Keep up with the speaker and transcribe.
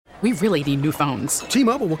We really need new phones.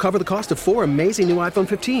 T-Mobile will cover the cost of 4 amazing new iPhone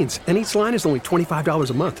 15s, and each line is only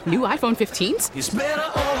 $25 a month. New iPhone 15s? It's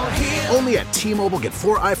better over here. Only at T-Mobile, get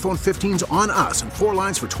 4 iPhone 15s on us and 4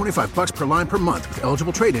 lines for $25 per line per month with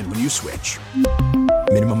eligible trade-in when you switch.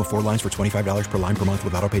 Minimum of 4 lines for $25 per line per month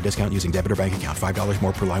with autopay discount using debit or bank account. $5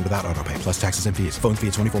 more per line without autopay, plus taxes and fees. Phone fee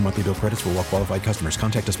at 24 monthly bill credits for well-qualified customers.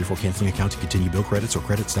 Contact us before canceling account to continue bill credits or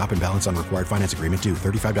credit stop and balance on required finance agreement due.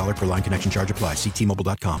 $35 per line connection charge applies. See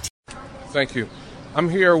T-Mobile.com. Thank you. I'm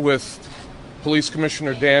here with Police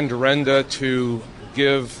Commissioner Dan Durenda to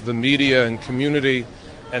give the media and community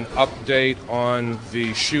an update on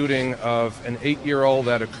the shooting of an 8-year-old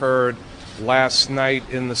that occurred last night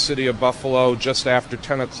in the city of Buffalo just after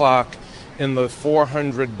 10 o'clock in the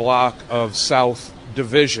 400 block of South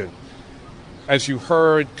Division. As you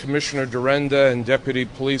heard, Commissioner Durenda and Deputy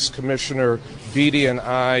Police Commissioner Beatty and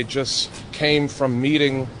I just came from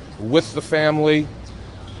meeting with the family.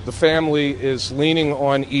 The family is leaning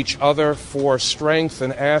on each other for strength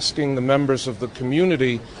and asking the members of the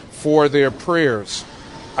community for their prayers.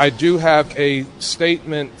 I do have a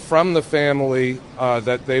statement from the family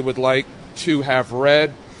that they would like to have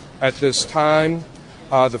read at this time.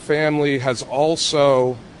 The family has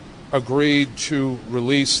also agreed to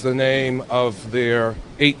release the name of their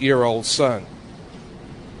 8-year-old son.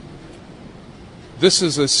 This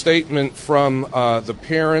is a statement from the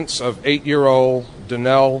parents of 8-year-old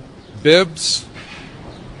Donnell Bibbs.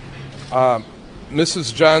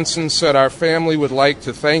 Mrs. Johnson said, "Our family would like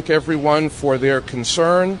to thank everyone for their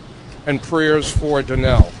concern and prayers for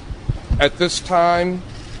Donnell. At this time,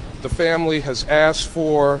 the family has asked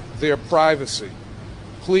for their privacy.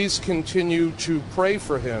 Please continue to pray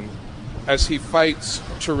for him as he fights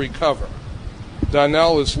to recover.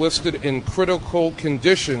 Donnell is listed in critical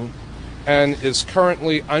condition and is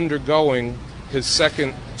currently undergoing his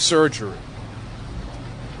second surgery."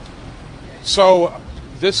 So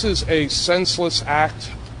this is a senseless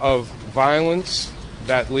act of violence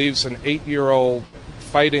that leaves an 8-year-old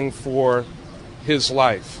fighting for his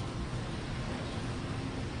life.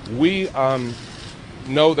 We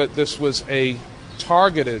know that this was a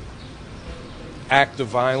targeted act of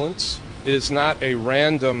violence. It is not a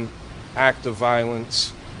random act of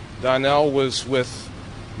violence. Donnell was with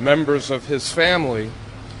members of his family,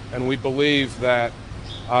 and we believe that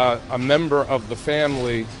a member of the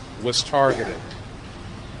family was targeted.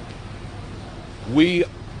 We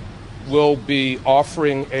will be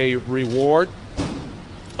offering a reward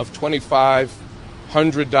of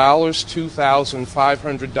 $2,500,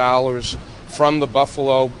 $2,500 from the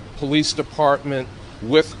Buffalo Police Department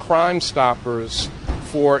with Crime Stoppers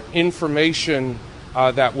for information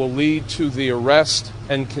that will lead to the arrest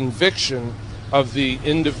and conviction of the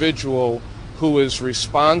individual who is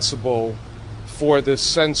responsible for this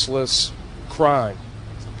senseless crime.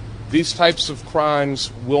 These types of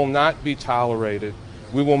crimes will not be tolerated.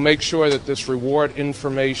 We will make sure that this reward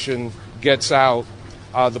information gets out.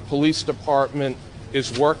 The police department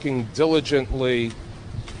is working diligently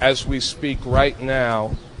as we speak right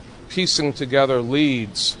now, piecing together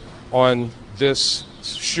leads on this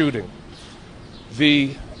shooting.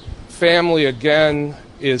 The family, again,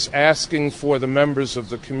 is asking for the members of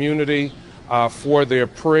the community for their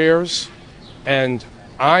prayers, and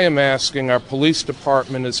I am asking, our police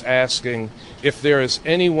department is asking, if there is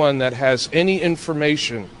anyone that has any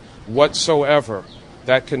information whatsoever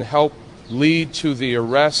that can help lead to the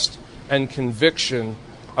arrest and conviction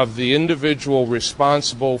of the individual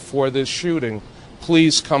responsible for this shooting,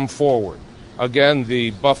 please come forward. Again,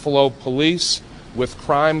 the Buffalo Police with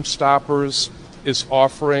Crime Stoppers is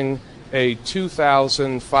offering a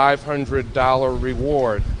 $2,500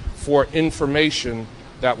 reward for information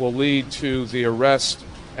that will lead to the arrest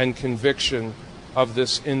and conviction of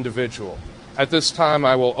this individual. At this time,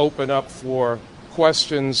 I will open up for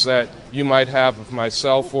questions that you might have of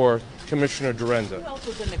myself or Commissioner Durenda. Who else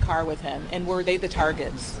was in the car with him, and were they the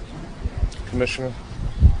targets? Commissioner?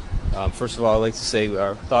 First of all, I'd like to say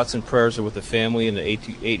our thoughts and prayers are with the family and the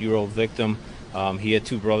 8-year-old victim. He had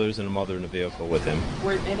 2 brothers and a mother in the vehicle with him.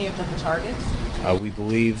 Were any of them the targets? We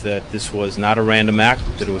believe that this was not a random act,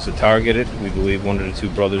 that it was a targeted. We believe one of the 2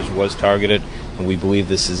 brothers was targeted, and we believe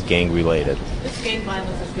this is gang-related. This gang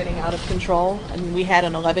violence is getting out of control. I mean, we had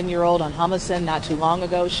an 11-year-old on Humison not too long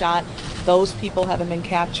ago shot. Those people haven't been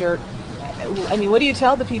captured. I mean, what do you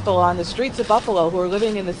tell the people on the streets of Buffalo who are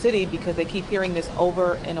living in the city because they keep hearing this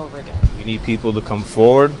over and over again? We need people to come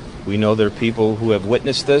forward. We know there are people who have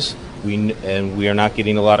witnessed this, and we are not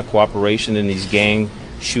getting a lot of cooperation in these gang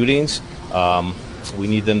shootings. We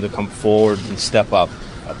need them to come forward and step up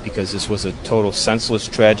because this was a total senseless,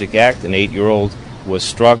 tragic act. An 8-year-old was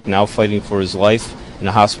struck, now fighting for his life, in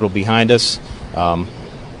a hospital behind us. It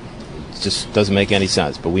just doesn't make any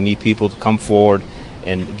sense. But we need people to come forward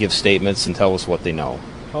and give statements and tell us what they know.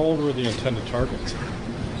 How old were the intended targets?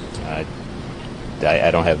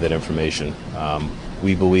 I don't have that information.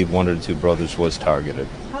 We believe one of the two brothers was targeted.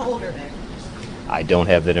 How old are they? I don't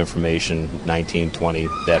have that information, 19, 20,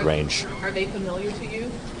 that range. Are they familiar to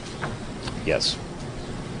you? Yes.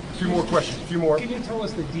 A few more questions. A few more. Can you tell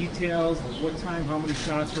us the details of what time, how many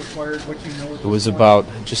shots were fired, what you know? It was about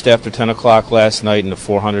just after 10 o'clock last night in the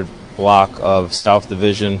 400 block of South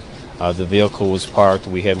Division. The vehicle was parked.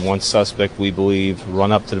 We had one suspect, we believe,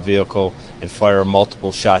 run up to the vehicle and fire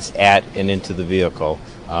multiple shots at and into the vehicle.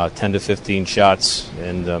 10 to 15 shots,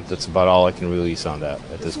 and that's about all I can release on that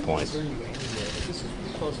at this point.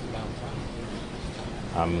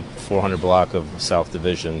 400 block of South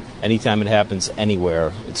Division. Anytime it happens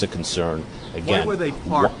anywhere, it's a concern. Again, why were they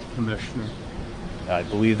parked, Commissioner? I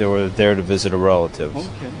believe they were there to visit a relative. Okay.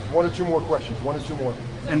 One or two more questions. One or two more.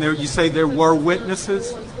 And there, you say there were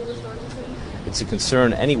witnesses? It's a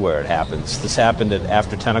concern anywhere it happens. This happened at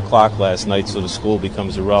after 10 o'clock last night, so the school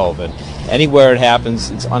becomes irrelevant. Anywhere it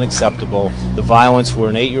happens, it's unacceptable. The violence where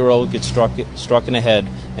an 8-year-old gets struck in the head,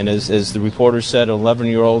 and as the reporter said, an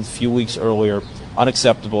 11-year-old a few weeks earlier,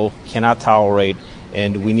 unacceptable, cannot tolerate,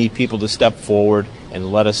 and we need people to step forward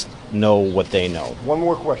and let us know what they know. One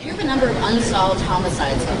more question. You have a number of unsolved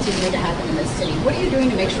homicides continuing to happen in this city. What are you doing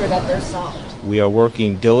to make sure that they're solved? We are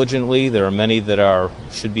working diligently. There are many that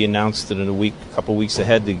should be announced in a couple weeks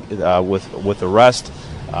ahead with arrest.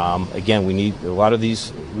 Again, we need a lot of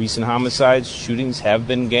these recent homicides, shootings have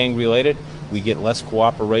been gang-related. We get less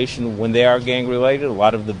cooperation when they are gang-related. A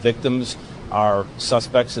lot of the victims are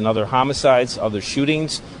suspects in other homicides, other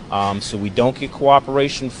shootings, so we don't get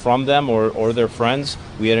cooperation from them or their friends.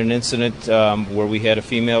 We had an incident where we had a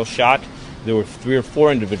female shot. There were 3 or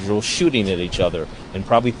 4 individuals shooting at each other, and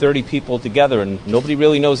probably 30 people together, and nobody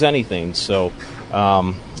really knows anything. So,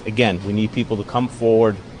 again, we need people to come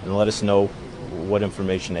forward and let us know what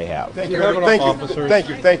information they have. Thank you. Do you have enough Thank you. officers? Thank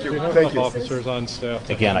you. Thank you. Do you have Thank enough you. officers on staff?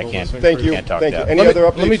 Again, I can't. Thank you. Can't talk Thank you. that. Any other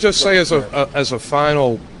updates? Let me just say as a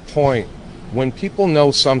final point, when people know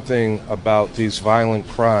something about these violent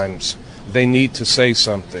crimes, they need to say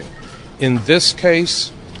something. In this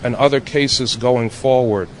case and other cases going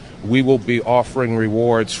forward, we will be offering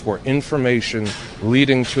rewards for information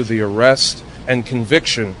leading to the arrest and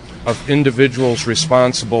conviction of individuals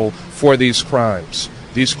responsible for these crimes.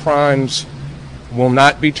 These crimes will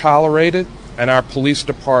not be tolerated, and our police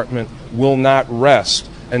department will not rest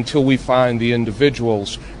until we find the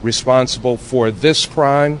individuals responsible for this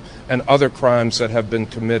crime and other crimes that have been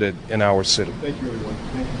committed in our city. Thank you, everyone.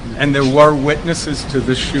 And there were witnesses to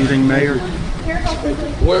the shooting, Mayor?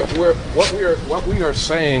 What we are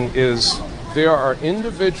saying is there are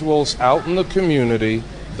individuals out in the community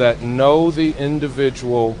that know the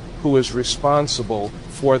individual who is responsible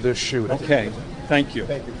for this shooting. Okay, thank you.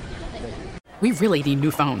 Thank you. We really need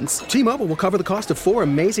new phones. T-Mobile will cover the cost of 4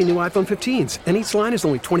 amazing new iPhone 15s, and each line is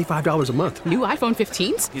only $25 a month. New iPhone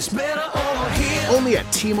 15s? It's better over here. Only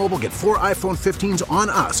at T-Mobile, get 4 iPhone 15s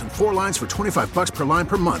on us and 4 lines for $25 per line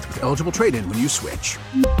per month with eligible trade-in when you switch.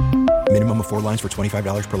 Minimum of 4 lines for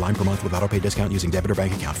 $25 per line per month with autopay discount using debit or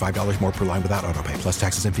bank account. $5 more per line without autopay, plus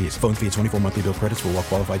taxes and fees. Phone fee at 24 monthly bill credits for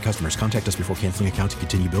well-qualified customers. Contact us before canceling account to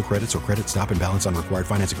continue bill credits or credit stop and balance on required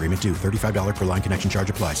finance agreement due. $35 per line connection charge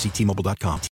applies. See T-Mobile.com.